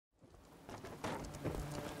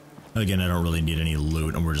Again, I don't really need any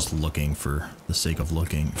loot, and we're just looking for the sake of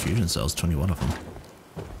looking. Fusion cells, 21 of them.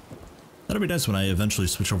 That'll be nice when I eventually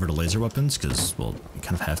switch over to laser weapons, because, well, you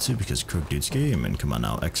kind of have to, because Crook Dude's game, and come on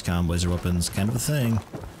now, XCOM laser weapons, kind of a thing.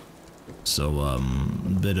 So,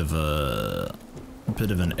 bit of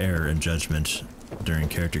an error in judgment during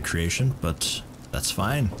character creation, but that's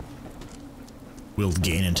fine. We'll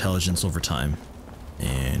gain intelligence over time,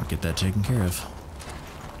 and get that taken care of.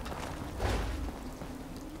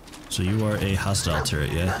 So you are a hostile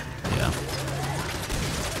turret, yeah? Yeah.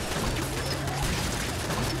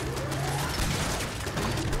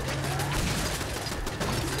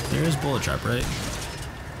 There is bullet drop, right?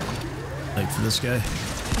 Like for this guy?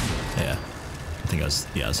 Yeah. I think I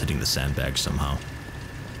was hitting the sandbag somehow.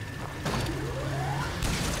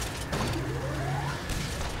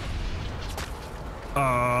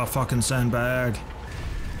 Ah, fucking sandbag.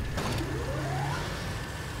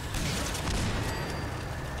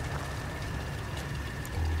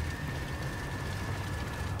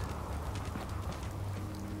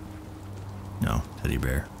 No, teddy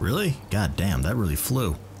bear. Really? God damn, that really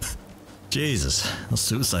flew. Jesus, those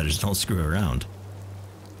suiciders don't screw around.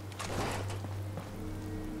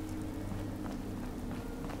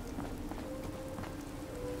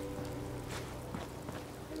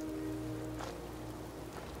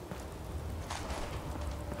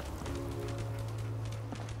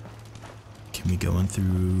 Can we go in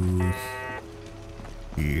through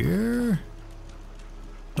here?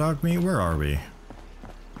 Dog meat, where are we?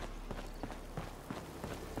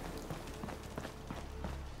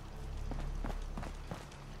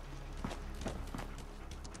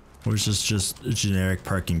 Or is this just a generic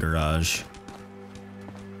parking garage?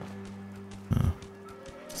 Oh.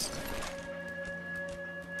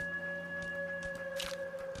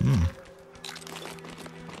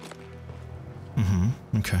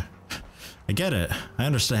 Okay. I get it. I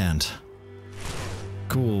understand.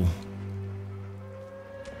 Cool.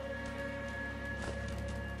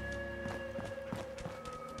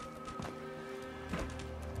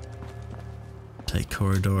 Tight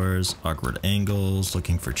corridors, awkward angles,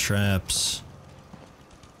 looking for traps.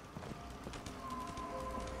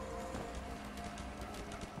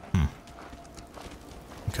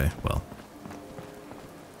 Okay, well.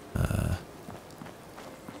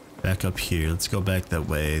 Back up here. Let's go back that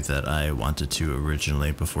way that I wanted to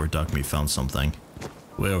originally before Duckmeat found something.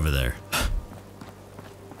 Way over there.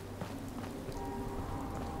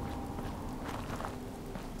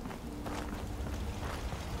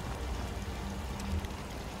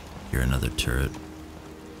 You're another turret.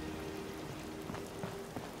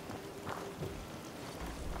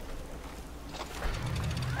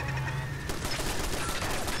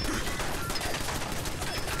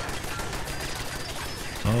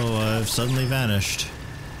 Oh, I've suddenly vanished.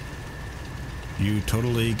 You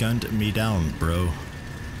totally gunned me down, bro.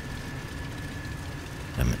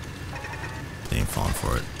 Damn it. They ain't falling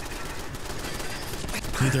for it.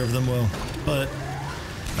 Neither of them will, but...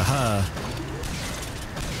 Aha!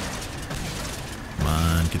 Come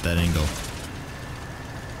on, get that angle.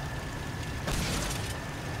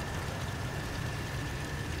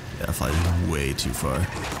 Yeah, I flied way too far.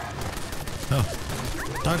 Oh,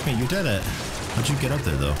 Dogmeat, you did it! How'd you get up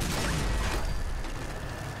there, though?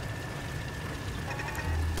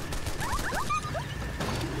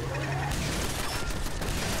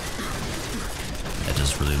 That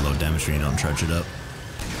does really low damage when you don't charge it up.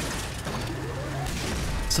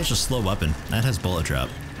 Such a slow weapon. That has bullet drop.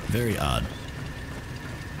 Very odd.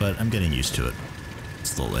 But I'm getting used to it.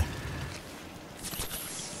 Slowly.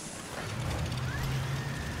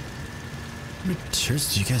 How many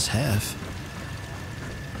turrets do you guys have?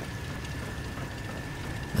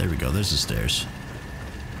 There we go, there's the stairs.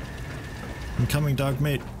 I'm coming,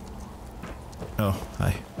 Dogmeat. Oh,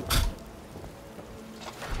 hi.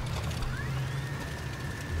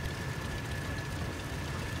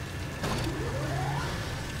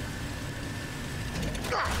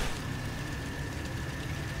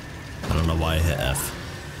 I don't know why I hit F.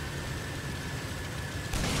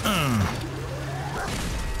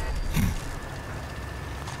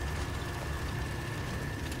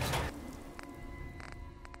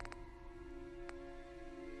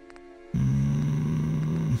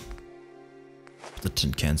 The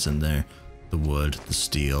tin cans in there, the wood, the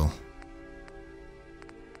steel,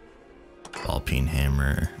 ball peen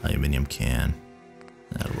hammer, aluminum can.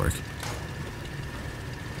 That'll work.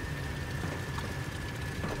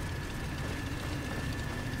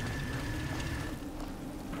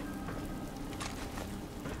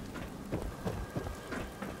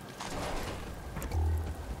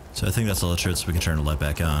 So I think that's all the turrets we can turn the light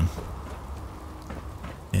back on.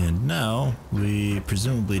 And now we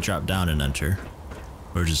presumably drop down and enter.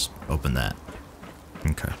 Or just open that.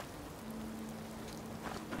 Okay.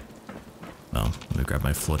 Oh, let me grab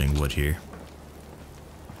my floating wood here.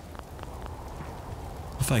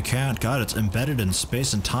 If I can't, God, it's embedded in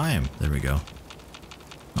space and time. There we go.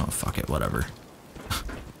 Oh, fuck it, whatever.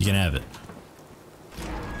 You can have it.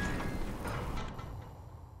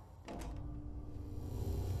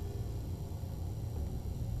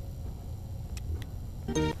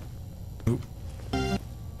 Oop.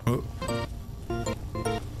 Oh.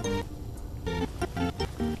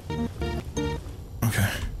 Okay.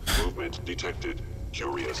 Movement detected.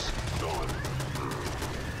 Curious. Gone.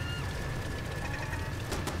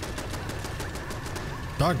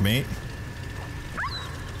 Dog mate.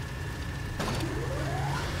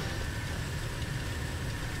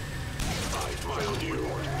 I file you.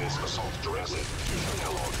 This assault Jurassic.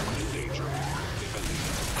 Kellogg in danger. Defending.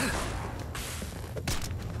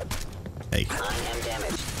 Hey. I am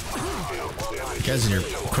damaged. You guys in your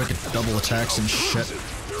quick double attacks and shit.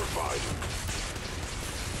 Verified.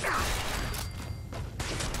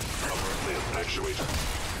 Upper limb actuator.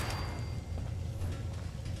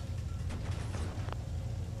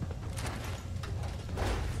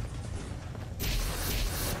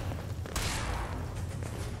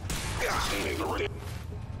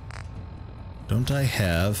 Don't I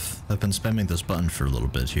have... I've been spamming this button for a little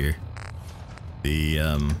bit here.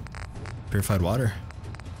 The, purified water?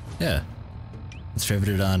 Yeah. It's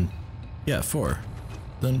favorited on... Yeah, 4.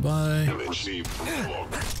 Then why... okay,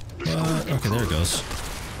 there it goes.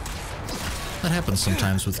 That happens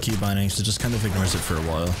sometimes with key bindings. It just kind of ignores it for a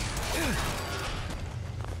while.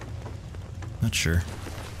 Not sure.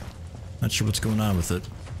 Not sure what's going on with it.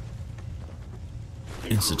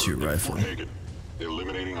 Institute rifle. Hagen.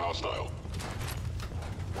 Eliminating hostile.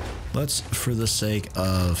 Let's, for the sake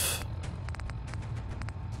of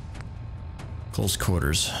close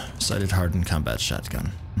quarters, sighted hardened combat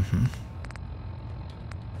shotgun.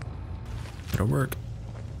 It'll work.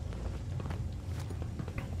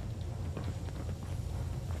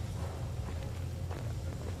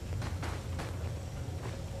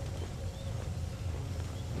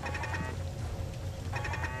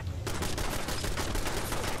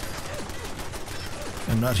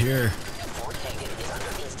 I'm not here. Fort Hagen is under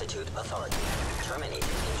Institute authority. Terminating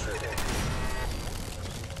intruder.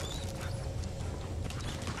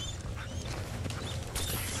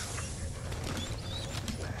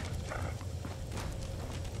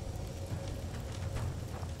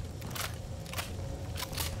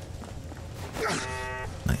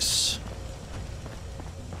 Nice.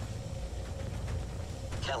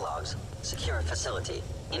 Kellogg's. Secure facility.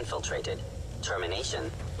 Infiltrated.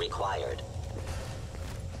 Termination required.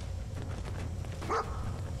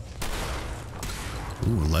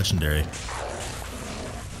 Ooh, legendary.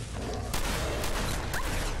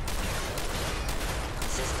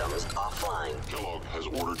 Systems offline. Kellogg has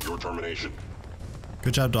ordered your termination.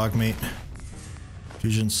 Good job, dogmate.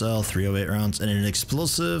 Fusion cell, 308 rounds, and an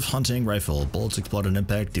explosive hunting rifle. Bullets explode on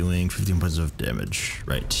impact, doing 15 points of damage.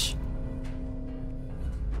 Right.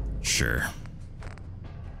 Sure.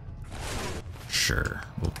 Sure.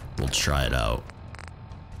 We'll try it out.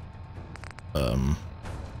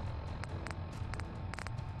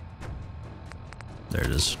 There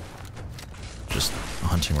it is. Just a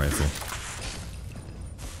hunting rifle.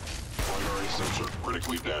 Primary sensor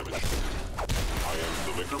critically damaged. I am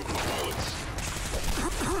the victim of violence.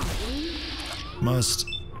 Must.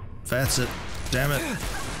 That's it. Damn it.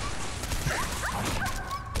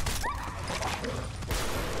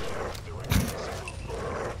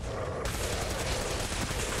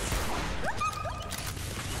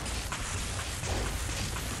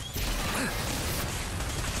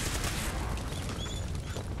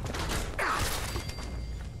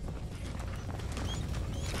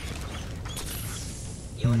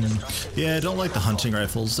 Yeah, I don't like the hunting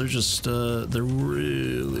rifles. They're just, they're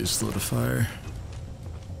really slow to fire.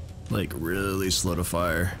 Like, really slow to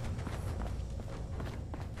fire.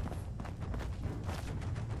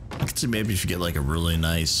 I could see maybe if you get like a really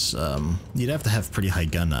nice, you'd have to have pretty high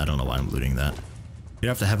gun nut. I don't know why I'm looting that. You'd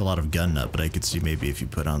have to have a lot of gun nut, but I could see maybe if you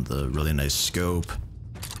put on the really nice scope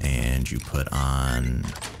and you put on,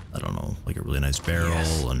 I don't know, like a really nice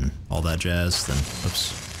barrel and all that jazz, then,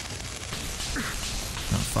 oops.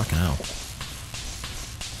 Oh, fucking hell.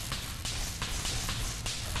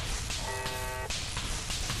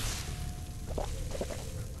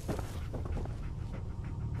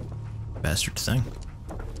 Bastard thing.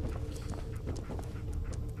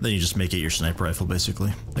 Then you just make it your sniper rifle,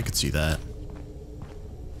 basically. I could see that.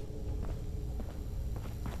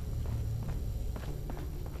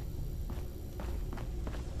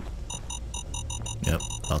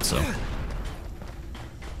 Thought so.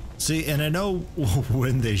 See, and I know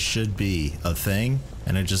when they should be a thing,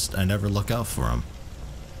 and I never look out for them.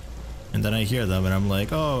 And then I hear them, and I'm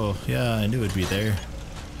like, oh, yeah, I knew it'd be there.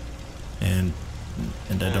 And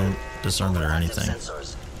I don't disarm it or anything.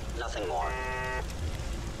 Sensors. Nothing more.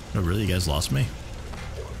 Oh, really? You guys lost me?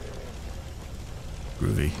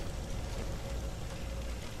 Groovy.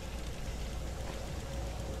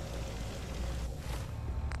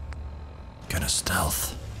 Gonna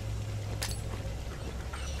stealth.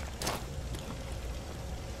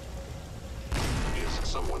 Is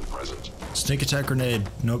someone present? Sneak attack grenade.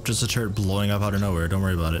 Nope, just a turret blowing up out of nowhere. Don't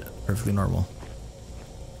worry about it. Perfectly normal.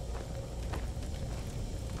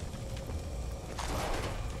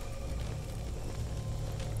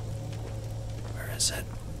 Where is it?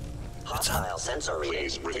 Hostile sensor reading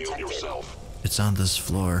Please reveal detected. yourself. It's on this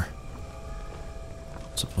floor.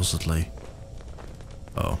 Supposedly.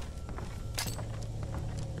 Oh.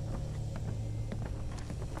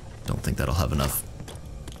 Don't think that'll have enough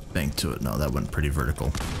bank to it. No, that went pretty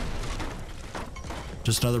vertical.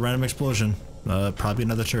 Just another random explosion. Probably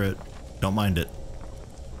another turret. Don't mind it.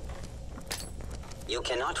 You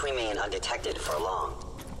cannot remain undetected for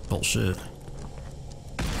long. Bullshit.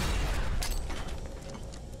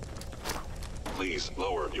 Please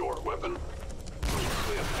lower your weapon.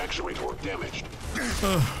 Clamp actuator damaged.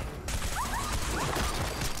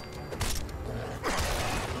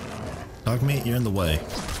 Dog meat, you're in the way.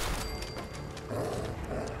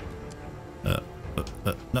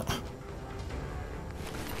 No.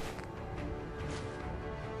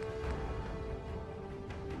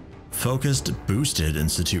 Focused boosted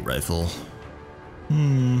institute rifle.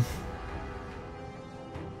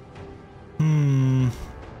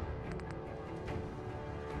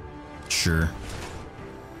 Sure.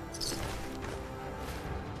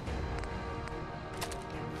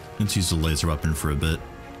 Let's use the laser weapon for a bit.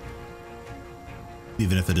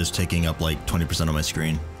 Even if it is taking up like 20% of my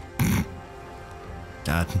screen.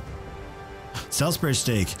 God. Salisbury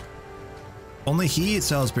steak. Only he eats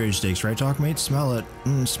Salisbury steaks, right, Talkmate? Smell it.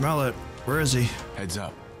 Smell it. Where is he? Heads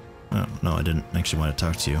up. Oh, no, I didn't actually want to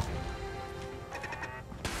talk to you.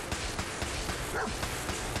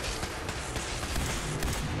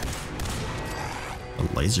 A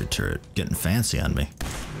laser turret. Getting fancy on me.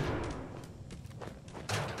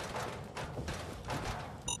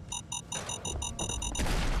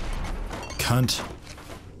 Cunt.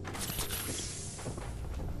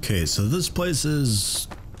 Okay, so this place is,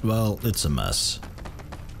 well, it's a mess.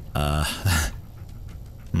 I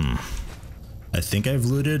think I've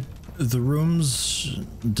looted the rooms.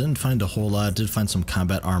 Didn't find a whole lot. Did find some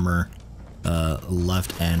combat armor,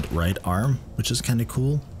 left and right arm, which is kind of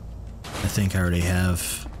cool. I think I already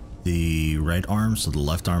have the right arm, so the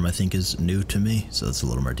left arm I think is new to me, so that's a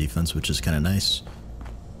little more defense, which is kind of nice.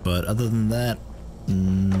 But other than that,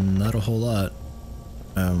 not a whole lot.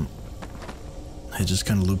 It just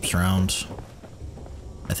kind of loops around.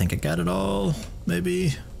 I think I got it all,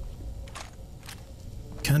 maybe.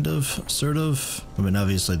 Kind of, sort of. I mean,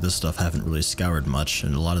 obviously this stuff I haven't really scoured much,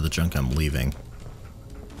 and a lot of the junk I'm leaving.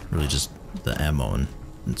 Really just the ammo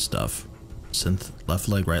and stuff. Synth, left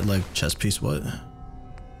leg, right leg, chest piece, what?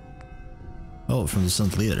 Oh, from the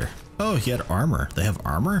synth leader. Oh, he had armor. They have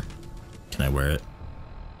armor? Can I wear it?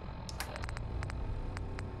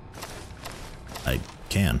 I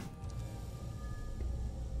can.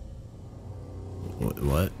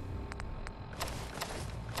 What?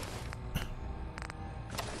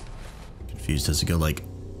 Confused. Does it go like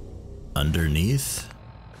underneath?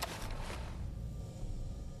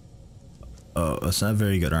 Oh, that's not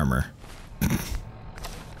very good armor.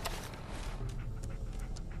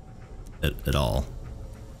 At all.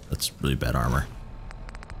 That's really bad armor.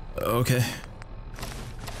 Okay.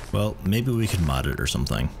 Well, maybe we could mod it or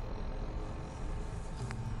something.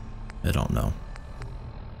 I don't know.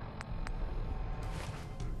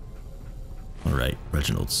 Alright,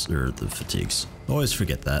 Reginald's, or the fatigues. Always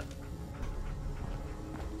forget that.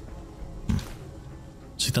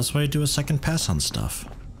 See, that's why I do a second pass on stuff.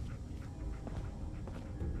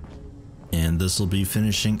 And this will be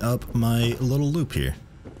finishing up my little loop here.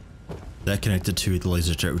 That connected to the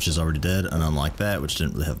laser turret, which is already dead, and unlike that, which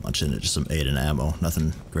didn't really have much in it, just some aid and ammo.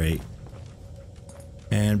 Nothing great.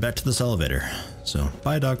 And back to this elevator. So,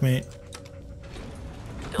 bye, Dogmate.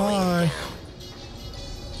 Bye.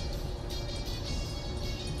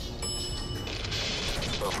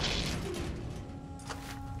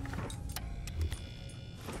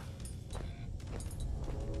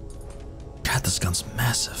 God, this gun's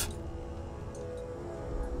massive.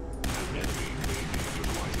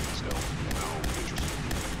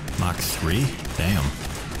 Mach 3? Damn.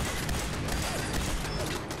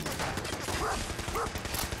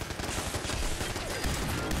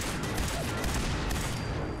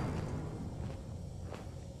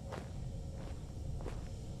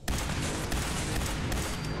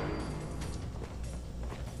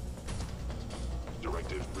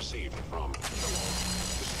 received from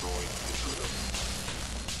destroyed intruder.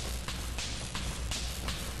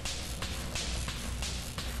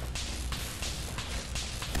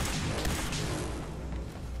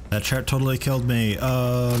 That chart totally killed me.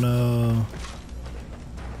 Oh no.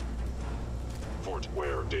 Fort,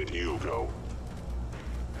 where did you go?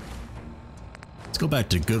 Let's go back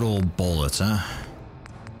to good old bullets, huh?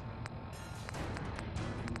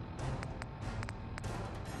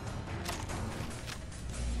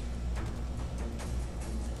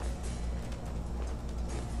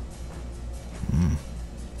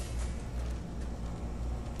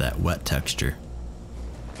 That wet texture.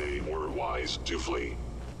 They were wise to flee.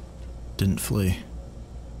 Didn't flee.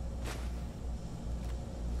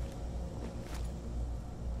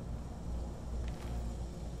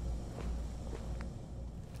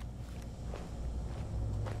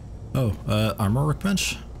 Oh, armor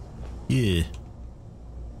workbench? Yeah.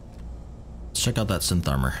 Let's check out that synth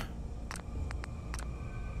armor.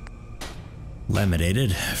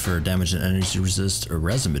 Laminated for damage and energy resist, or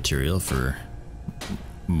resin material for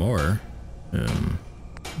more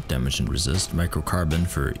damage and resist, microcarbon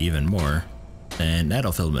for even more, and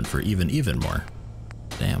nanofilament for even more.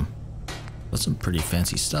 Damn, that's some pretty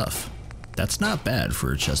fancy stuff. That's not bad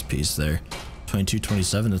for a chest piece there.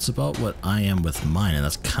 2227, that's about what I am with mine, and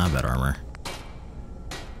that's combat armor.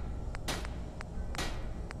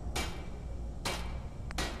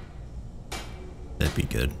 That'd be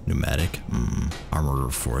good. Pneumatic. Armor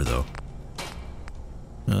 4 though.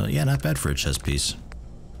 Yeah, not bad for a chest piece.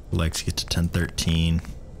 Legs get to 1013.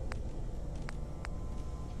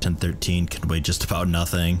 1013 can weigh just about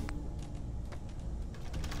nothing.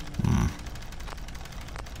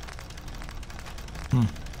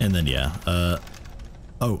 And then yeah,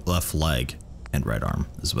 oh, left leg and right arm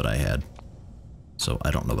is what I had. So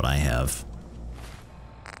I don't know what I have.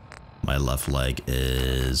 My left leg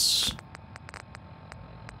is,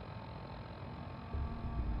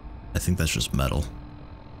 I think that's just metal.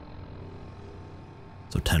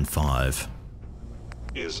 So 10.5.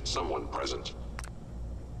 Is someone present?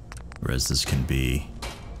 Whereas this can be,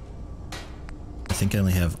 I think I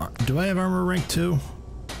only have, do I have armor rank 2?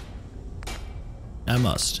 I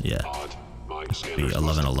must, yeah. Odd. My Be scanners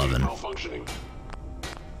 1111. must be malfunctioning.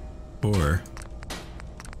 Or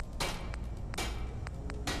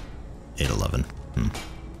 811.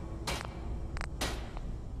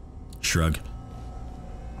 Shrug.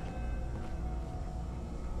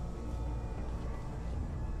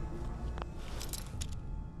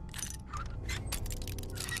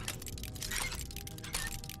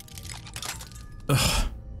 Ugh.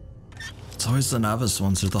 It's always the novice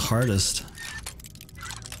ones are the hardest.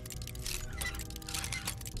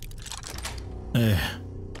 Eh.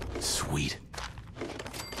 Sweet.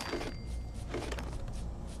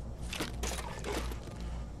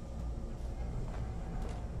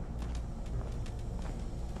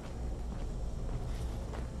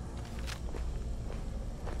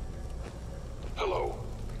 Hello.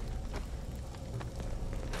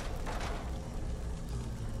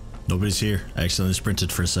 Nobody's here. I accidentally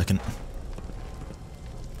sprinted for a second.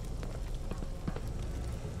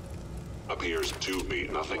 Appears to be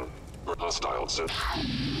nothing. Hostile set.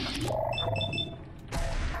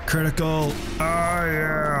 Critical. Oh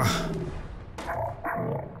yeah.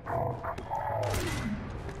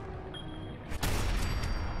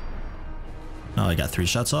 Oh, I got 3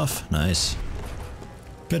 shots off. Nice.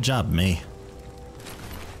 Good job, me.